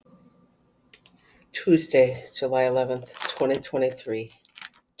Tuesday, July 11th, 2023.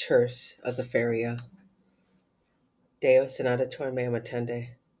 Terce of the Feria. Deus in adiator meum attende.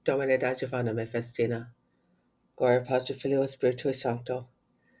 Domine adjuvanda me festina. Gloria Patri Filio Spiritui Sancto.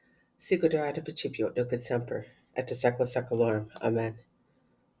 Sicut erat principio nunc et semper, et de secula seculorum. Amen.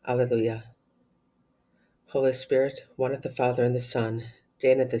 Alleluia. Holy Spirit, one of the Father and the Son,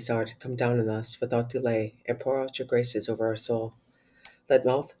 deign at this hour to come down on us without delay and pour out your graces over our soul. Let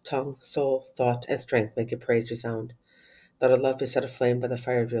mouth, tongue, soul, thought, and strength make your praise resound. Let our love be set aflame by the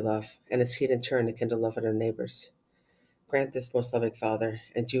fire of your love, and its heat in turn to kindle love in our neighbors. Grant this, most loving Father,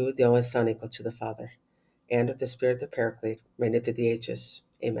 and you, the only Son, equal to the Father, and with the Spirit the Paraclete, reigneth through the ages.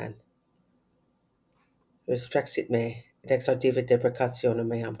 Amen. Respexit me, et exaudivat deprecationem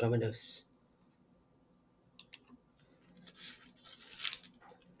meam Dominus.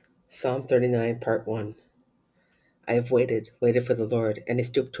 Psalm 39, Part 1. I have waited for the Lord, and he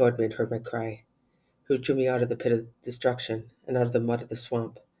stooped toward me and heard my cry. Who drew me out of the pit of destruction, and out of the mud of the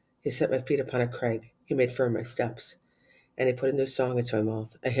swamp. He set my feet upon a crag, he made firm my steps. And he put a new song into my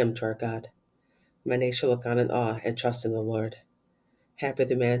mouth, a hymn to our God. My name shall look on in awe and trust in the Lord. Happy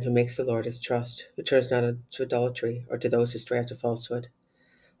the man who makes the Lord his trust, who turns not to idolatry or to those who stray after falsehood.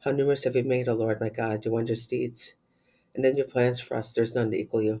 How numerous have you made, O Lord my God, your wondrous deeds, and in your plans for us there is none to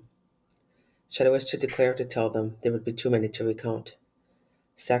equal you. Should I wish to declare or to tell them, there would be too many to recount.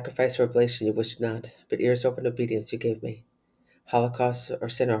 Sacrifice or oblation you wished not, but ears open obedience you gave me. Holocausts or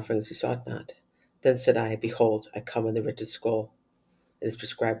sin offerings you sought not. Then said I, Behold, I come in the written scroll. It is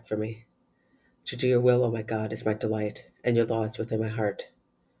prescribed for me. To do your will, O my God, is my delight, and your law is within my heart.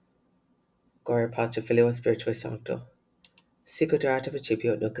 Gloria Patri Filio Spiritui Sancto. Sicut erat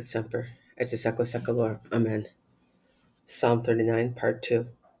principio nunc et semper, et de secula seculorum. Amen. Psalm 39, Part 2.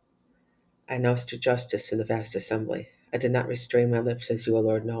 I announced your justice in the vast assembly. I did not restrain my lips, as you, O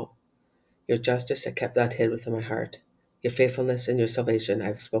Lord, know. Your justice I kept not hid within my heart. Your faithfulness and your salvation I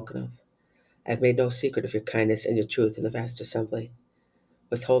have spoken of. I have made no secret of your kindness and your truth in the vast assembly.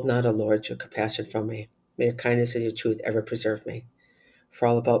 Withhold not, O Lord, your compassion from me. May your kindness and your truth ever preserve me. For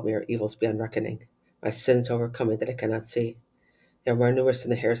all about me are evils beyond reckoning. My sins overcome me that I cannot see. They are more numerous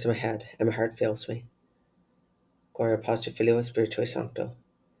than the hairs of my head, and my heart fails me. Gloria Patri Filio Spiritui Sancto.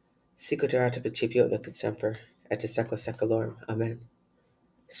 Sicut erat principio nunc et semper, et de secula seculorum. Amen.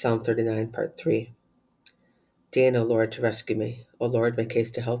 Psalm 39, Part 3. Deign, O Lord, to rescue me. O Lord, make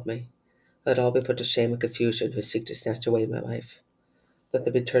haste to help me. Let all be put to shame and confusion who seek to snatch away my life. Let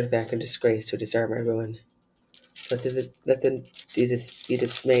them be turned back in disgrace who desire my ruin. Let them be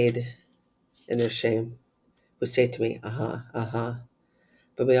dismayed in their shame, who say to me, Aha, aha.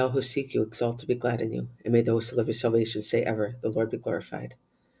 But may all who seek you exalt to be glad in you, and may those who love your salvation say ever, The Lord be glorified.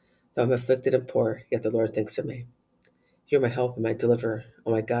 Though I am afflicted and poor, yet the Lord thinks of me. You are my help and my deliverer.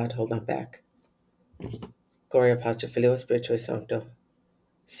 O my God, hold not back. Gloria Patri Filio Spiritui Sancto.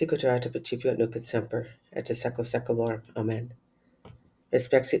 Sicut erat principio nunc et semper, et de secula seculorum. Amen.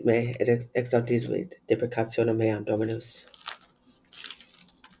 Respexit me, et exaudivat deprecationem meam Dominus.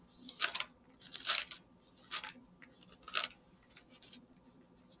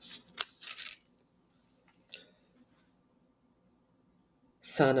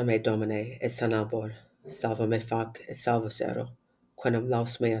 Sana me Domine, et sanabor. Salva me fac, et salvus ero, quenam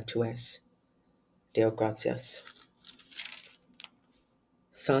laus mea tu es. Deo gratias.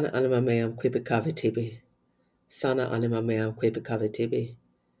 Sana anima meam qui peccavi tibi. Sana anima meam qui peccavi tibi.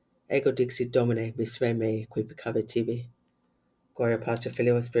 Ego dixit Domine, misere mei qui peccavi tibi. Gloria Patri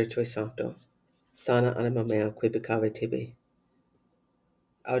Filio Spiritui Sancto. Sana anima meam qui peccavi tibi.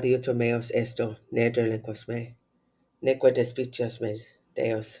 Audiutor meos esto, ne delinquas me. Neque despicias me,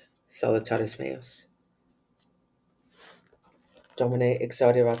 Deus, salutaris meos. Domine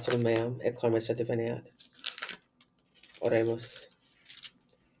exaudi ratio meam, et clamis adveniat. Oremus.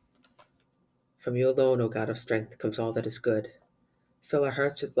 From you alone, O God of strength, comes all that is good. Fill our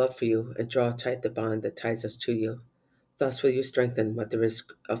hearts with love for you, and draw tight the bond that ties us to you. Thus will you strengthen what there is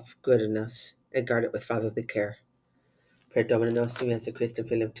of good in us, and guard it with fatherly care. Per Domine nostrum Iesu Christum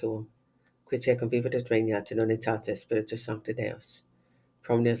Filium Tuum, qui tecum vivit et regnat in unitate Spiritus Sancti Deus,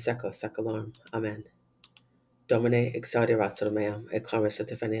 pro omnia secula seculorum. Amen. Domine exaudi ratio meam, et clamis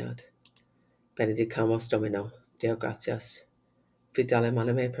adveniat. Benedicamus Domino, Deo gratias. Fidelium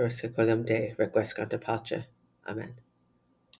anime per seculum Dei requiescant in pace. Amen.